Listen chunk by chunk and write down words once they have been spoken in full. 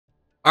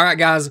Alright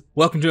guys,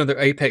 welcome to another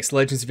Apex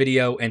Legends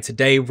video, and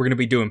today we're going to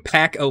be doing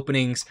pack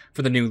openings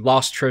for the new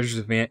Lost Treasures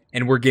event,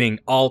 and we're getting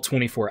all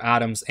 24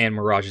 items and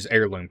Mirage's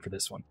heirloom for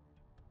this one.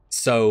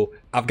 So,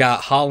 I've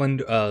got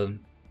Holland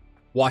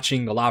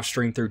watching the live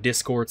stream through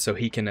Discord so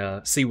he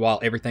can see while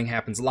everything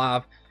happens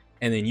live,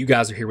 and then you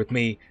guys are here with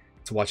me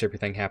to watch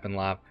everything happen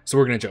live. So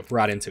we're going to jump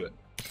right into it.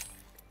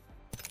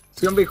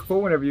 It's going to be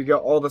cool whenever you get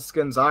all the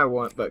skins I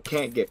want but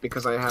can't get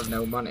because I have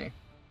no money.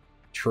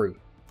 True.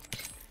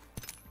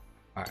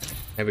 Alright,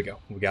 there we go.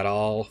 We got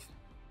all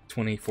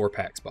 24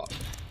 packs bought.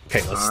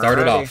 Okay, let's start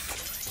it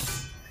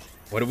off.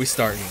 What are we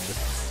starting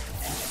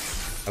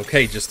with?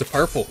 Okay, just a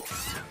purple.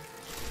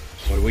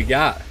 What do we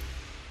got?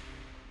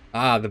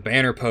 Ah, the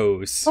banner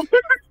pose.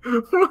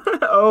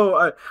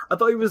 Oh, I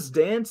thought he was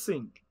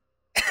dancing.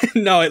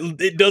 No,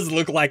 it does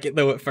look like it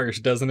though at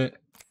first, doesn't it?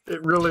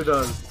 It really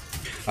does.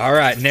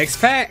 Alright, next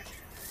pack.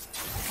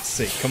 Let's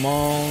see, come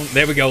on.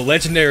 There we go,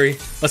 legendary.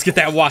 Let's get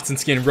that Watson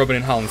skin rubbing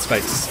in Holland's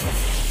face.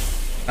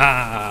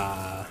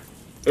 Ah.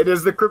 It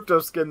is the crypto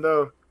skin,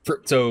 though.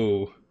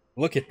 Crypto.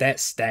 Look at that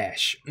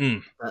stash.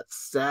 That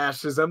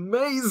stash is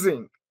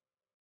amazing.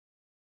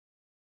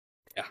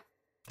 Yeah.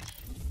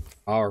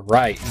 All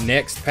right.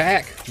 Next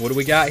pack. What do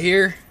we got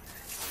here?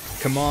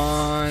 Come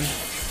on.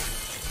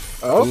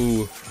 Oh.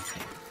 Ooh.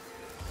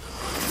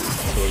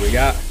 So what do we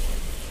got?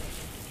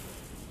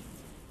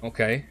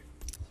 Okay.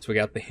 So we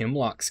got the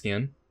Hemlock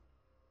skin.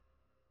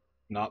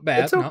 Not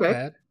bad. It's okay. Not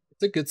bad.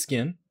 It's a good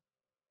skin.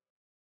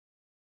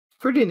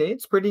 Pretty neat.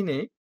 It's pretty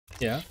neat.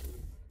 Yeah.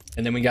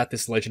 And then we got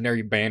this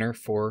legendary banner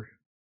for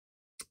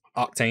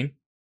Octane.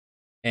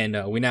 And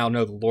we now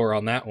know the lore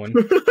on that one.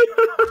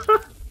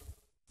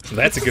 So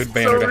that's a good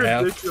banner to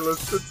have. It's so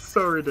ridiculous. It's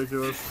so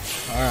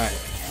ridiculous. Alright.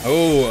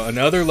 Oh,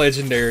 another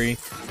legendary.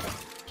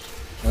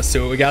 Let's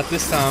see what we got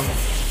this time.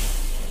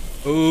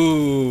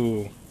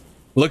 Ooh.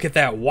 Look at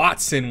that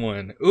Watson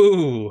one.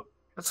 Ooh.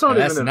 That's not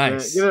that's even a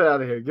nice. Get it out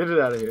of here. Get it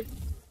out of here.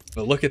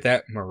 But look at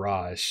that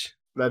Mirage.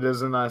 That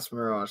is a nice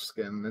Mirage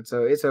skin. It's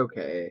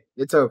okay.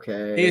 It's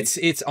okay.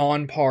 It's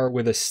on par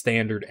with a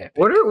standard epic.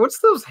 What's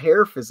those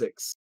hair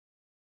physics?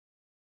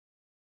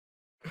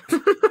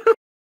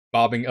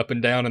 Bobbing up and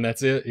down and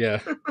that's it? Yeah.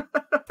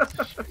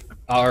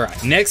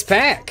 Alright, next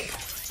pack.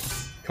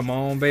 Come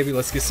on, baby,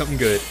 let's get something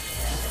good.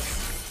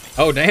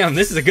 Oh, damn,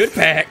 this is a good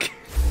pack.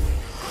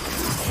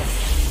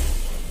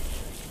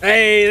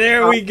 Hey,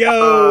 there we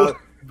go.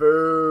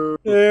 Boo.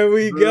 There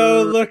we Boo.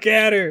 go. Look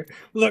at her.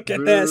 Look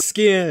at that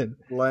skin.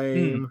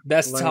 Lame.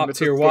 That's Lame. top It's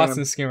tier a scam.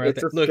 Watson skin right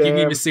It's there. a Look, you can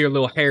even scam. see her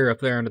little hair up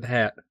there under the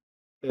hat.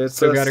 It's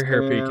Still a got her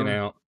hair scam. peeking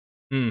out.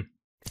 Now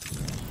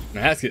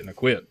that's getting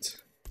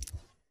equipped.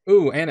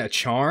 Ooh, and a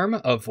charm.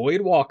 A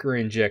Void Walker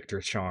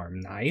injector charm.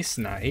 Nice,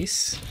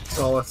 nice. It's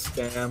all a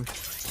scam.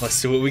 Let's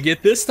see what we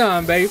get this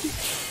time, baby.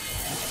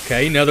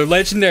 Okay, another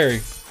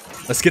legendary.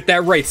 Let's get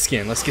that Wraith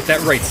skin. Let's get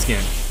that Wraith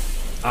skin.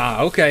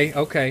 Ah, okay,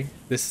 okay.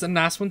 This is a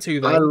nice one too,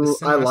 though.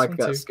 I like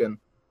that skin.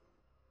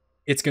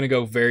 It's gonna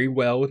go very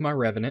well with my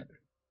Revenant.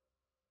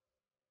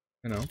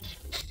 You know.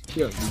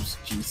 You don't use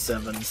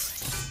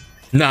G7s.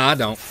 Nah, I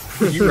don't.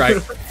 You're right.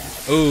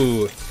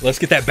 Ooh, let's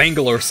get that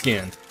Bangalore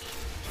skin.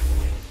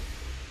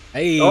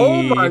 Hey.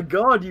 Oh my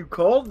god, you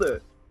called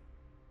it.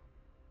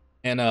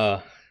 And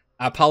I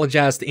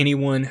apologize to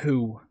anyone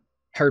who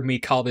heard me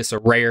call this a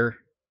rare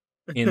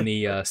in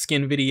the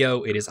skin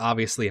video. It is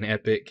obviously an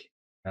epic.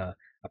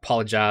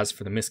 Apologize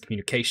for the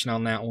miscommunication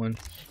on that one.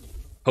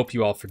 Hope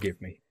you all forgive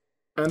me.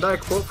 And I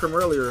quote from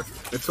earlier,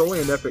 it's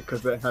only an epic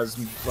because it has,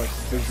 like,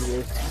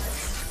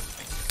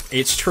 visuals.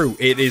 It's true.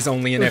 It is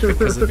only an epic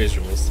because of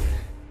visuals.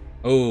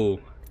 Oh,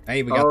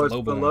 hey, we got the it's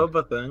Loba the one.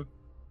 Loba thing.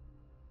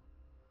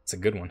 It's a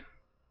good one.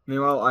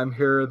 Meanwhile, I'm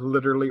here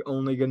literally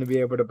only going to be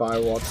able to buy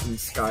Watson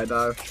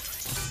Skydive.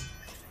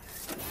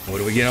 What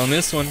do we get on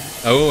this one?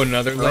 Oh,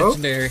 another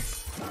legendary.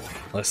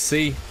 Let's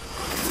see.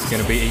 It's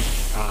gonna be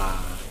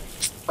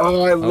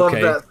Oh, I love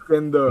Okay. that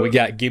skin, though. we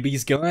got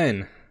Gibby's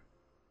gun.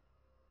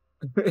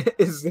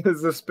 is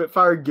the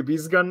Spitfire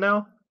Gibby's gun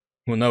now?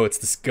 Well, no, it's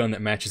this gun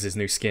that matches his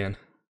new skin.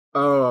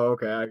 Oh,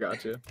 okay, I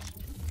got you.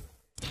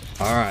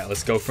 Alright,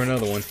 let's go for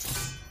another one.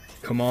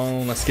 Come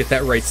on, let's get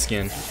that Wraith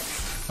skin.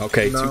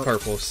 Okay, No. 2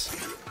 purples.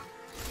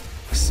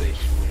 Let's see.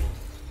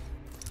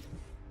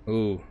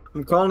 Ooh,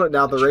 I'm calling it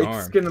now. The Wraith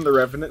Charm. skin and the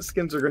Revenant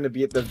skins are going to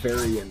be at the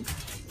very end.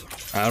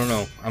 I don't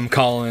know. I'm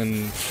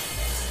calling...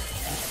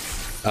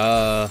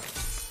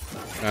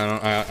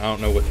 I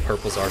don't know what the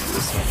purples are for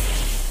this one.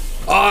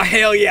 Oh,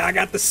 hell yeah, I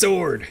got the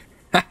sword!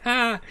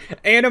 Haha!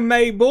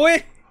 Anime,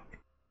 boy!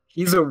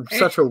 He's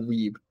such a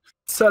weeb.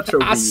 Such a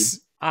weeb.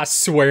 I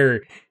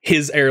swear,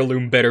 his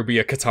heirloom better be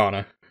a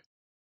katana.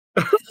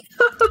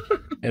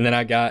 And then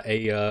I got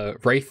a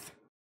Wraith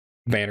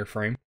banner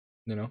frame.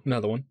 You know,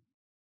 another one.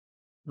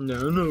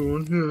 No,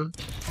 no.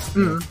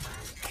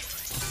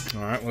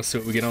 Alright, let's see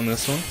what we get on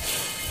this one.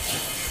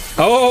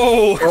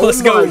 Oh, Oh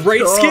let's go. my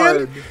Wraith God.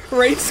 skin?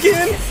 Wraith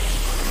skin?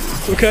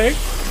 Okay.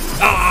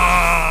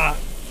 Ah!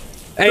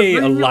 Hey,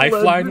 a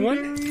lifeline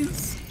one?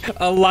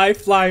 A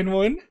lifeline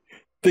one.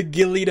 The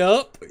gillied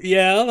up.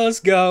 Yeah, let's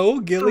go.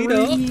 Gillied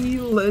up. 3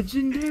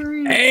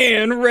 legendary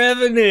and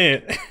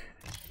Revenant.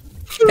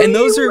 And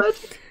those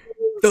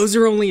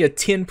are only a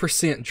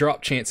 10%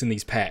 drop chance in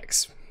these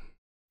packs.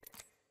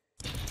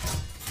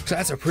 So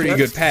that's a pretty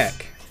good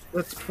pack.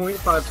 That's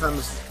 0.5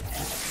 times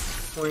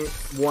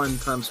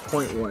 0.1 times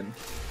 0.1.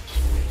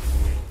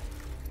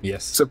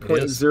 Yes. So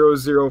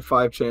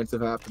 0.005 chance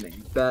of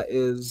happening. That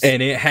is...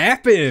 And it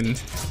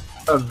happened!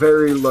 A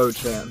very low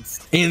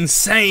chance.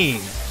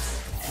 Insane!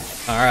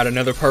 Alright,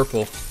 another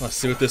purple. Let's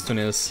see what this one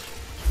is.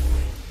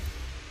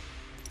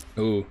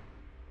 Ooh.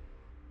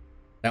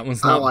 That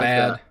one's not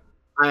bad. That.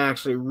 I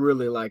actually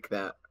really like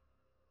that.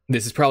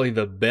 This is probably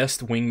the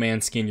best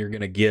wingman skin you're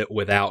going to get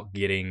without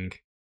getting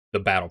the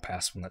battle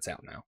pass one that's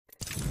out now.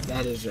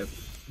 That is a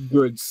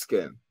good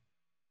skin.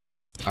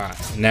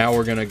 Alright, now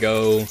we're going to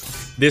go...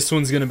 This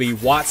one's going to be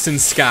Watson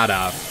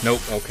Skydive.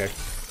 Nope, okay.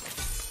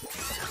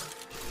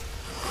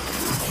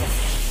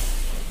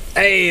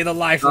 Hey, the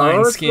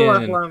Lifeline skin.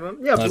 The Lifeline.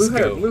 Yeah,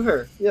 blue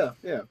hair. Yeah,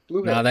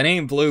 blue hair. Nah, that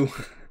ain't blue.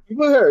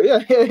 Blue hair, yeah.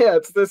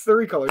 It's the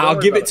recolor. I'll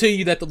give it to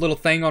you that the little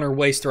thing on her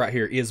waist right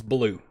here is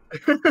blue.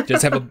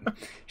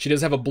 She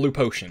does have a blue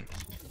potion,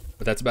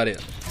 but that's about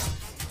it.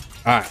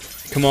 All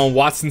right, come on,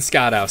 Watson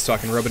Skydive, so I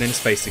can rub it in his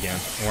face again,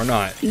 or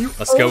not.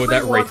 Let's go with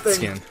that Wraith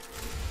skin.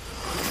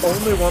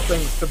 Only one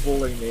thing's to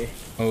bully me.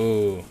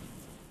 Oh,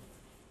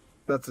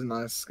 that's a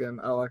nice skin.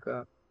 I like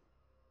that.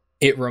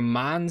 It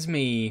reminds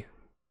me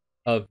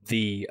of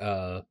the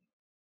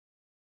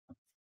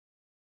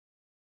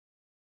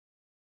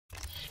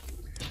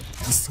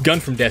gun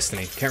from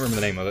Destiny. Can't remember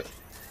the name of it.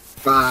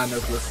 No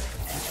clue.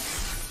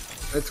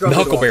 It's the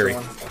Huckleberry.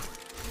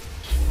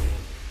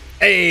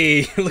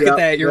 Hey, look at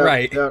that. You're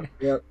right.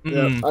 Yep.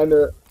 I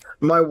know.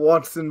 My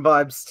Watson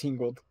vibes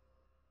tingled.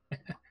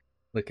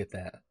 Look at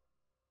that.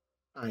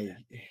 I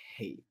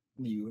hate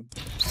you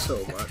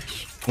so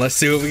much. Let's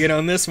see what we get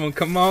on this one.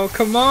 Come on.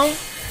 Come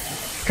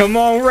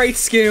on, Wraith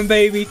skin,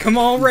 baby. Come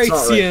on, Wraith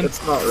skin.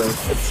 It's not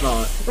Wraith. It's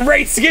not.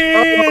 Wraith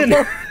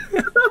skin!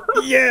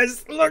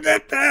 Yes, look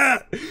at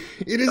that.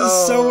 It is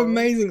so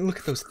amazing. Look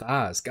at those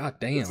thighs. God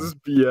damn. This is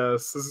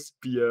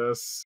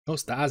BS.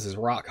 Those thighs is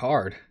rock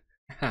hard.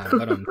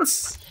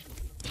 Let's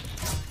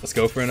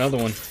go for another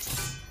one.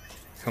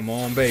 Come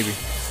on, baby.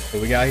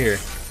 What we got here?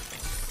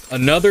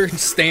 Another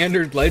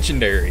standard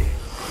legendary.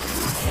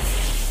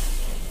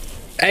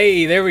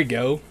 Hey, there we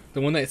go. The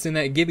one that's in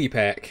that Gibby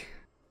pack.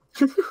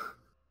 I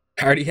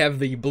already have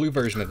the blue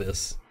version of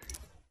this.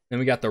 Then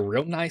we got the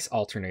real nice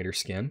alternator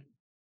skin.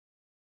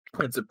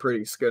 It's a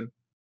pretty skin.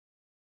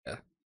 Yeah.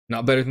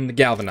 Not better than the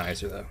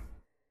galvanizer, though.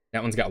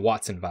 That one's got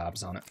Watson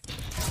vibes on it.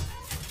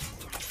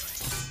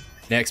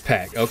 Next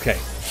pack. Okay.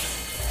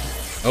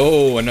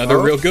 Oh, another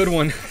real good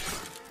one.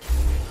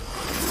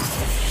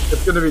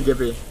 It's gonna be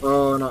Gibby.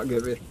 Oh, not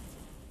Gibby.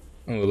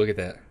 Oh, look at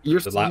that. You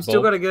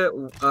still gotta get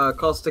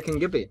Caustic and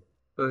Gibby.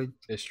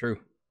 It's true.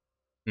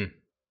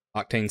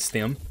 Octane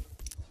stem.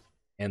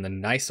 And the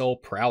nice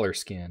old Prowler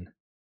skin.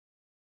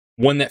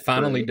 One that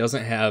finally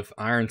doesn't have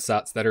iron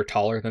sights that are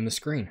taller than the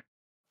screen.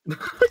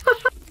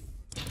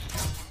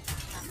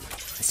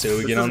 So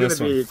we get on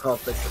this one. It's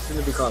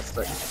gonna be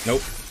Caustic.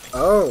 Nope.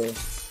 Oh.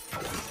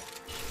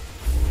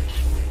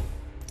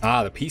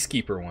 Ah, the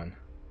Peacekeeper one.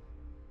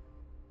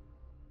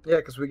 Yeah,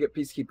 because we get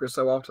Peacekeeper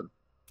so often.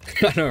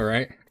 I know,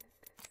 right?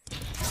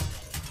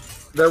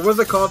 There was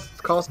a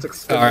Caustic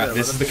skin. Alright,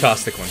 this is the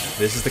Caustic one.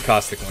 This is the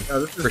Caustic one.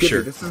 This is for Gibby.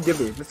 sure. This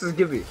is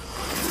Gibby.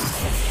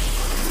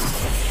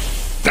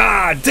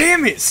 Ah,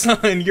 damn it,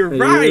 son! You're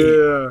right!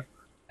 Yeah.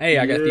 Hey,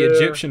 I got the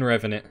Egyptian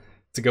Revenant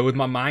to go with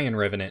my Mayan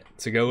Revenant,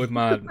 to go with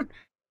my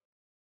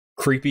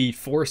creepy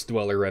Forest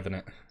Dweller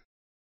Revenant.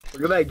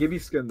 Look at that Gibby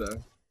skin,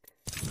 though.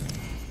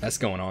 That's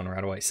going on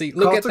right away. See,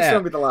 look at that.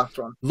 Gonna be the last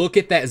one. Look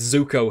at that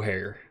Zuko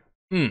hair.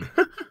 Zuko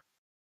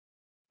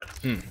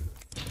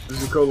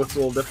looks a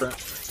little different.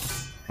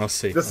 Let's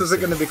see. This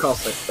isn't going to be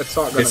Caustic. It's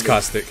not going to be. It's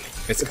Caustic.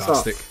 It's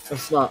Caustic.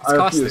 It's not. It's I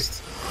Caustic.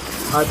 refuse.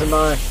 I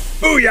deny.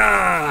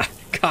 Booyah!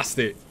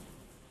 Caustic.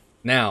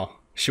 Now,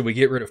 should we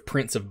get rid of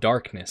Prince of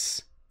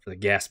Darkness for the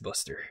Gas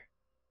Buster?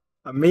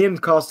 Me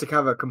and Caustic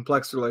have a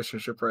complex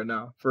relationship right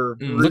now for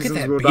look reasons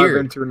at that we'll beard. dive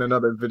into in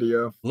another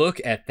video.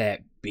 Look at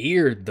that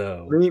beard,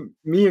 though.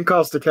 Me and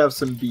Caustic have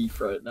some beef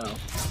right now.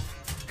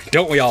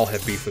 Don't we all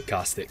have beef with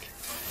Caustic?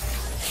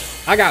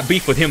 I got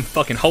beef with him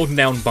fucking holding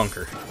down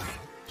Bunker.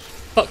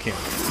 Fuck him.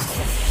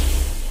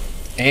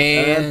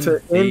 And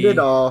to end it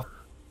off,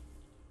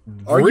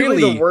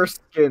 arguably the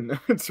worst skin.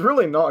 It's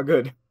really not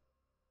good.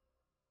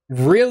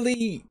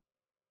 Really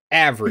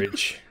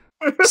average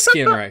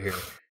skin right here.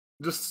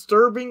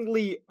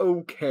 Disturbingly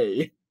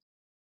okay.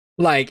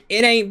 Like,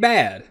 it ain't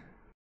bad.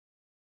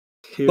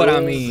 But I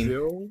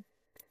mean...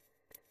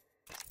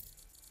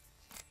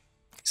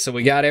 So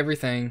we got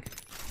everything.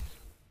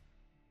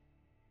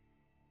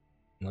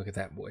 Look at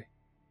that boy.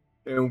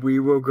 And we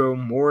will go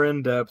more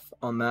in depth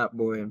on that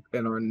boy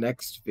in our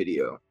next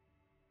video.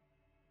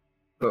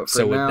 But for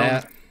now, with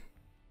that,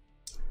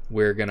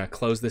 we're going to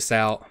close this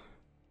out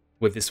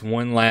with this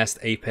one last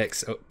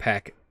Apex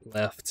pack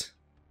left.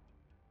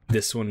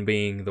 This one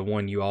being the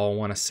one you all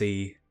want to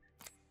see.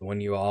 The one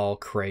you all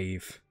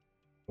crave.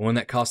 The one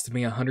that costed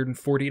me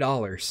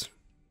 $140.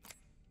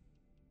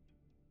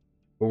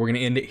 But we're going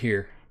to end it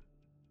here.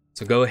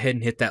 So go ahead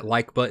and hit that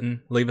like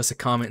button. Leave us a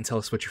comment and tell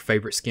us what your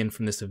favorite skin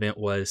from this event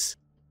was.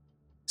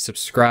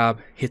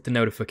 Subscribe, hit the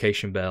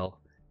notification bell,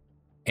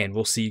 and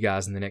we'll see you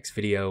guys in the next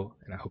video,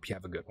 and I hope you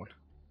have a good one.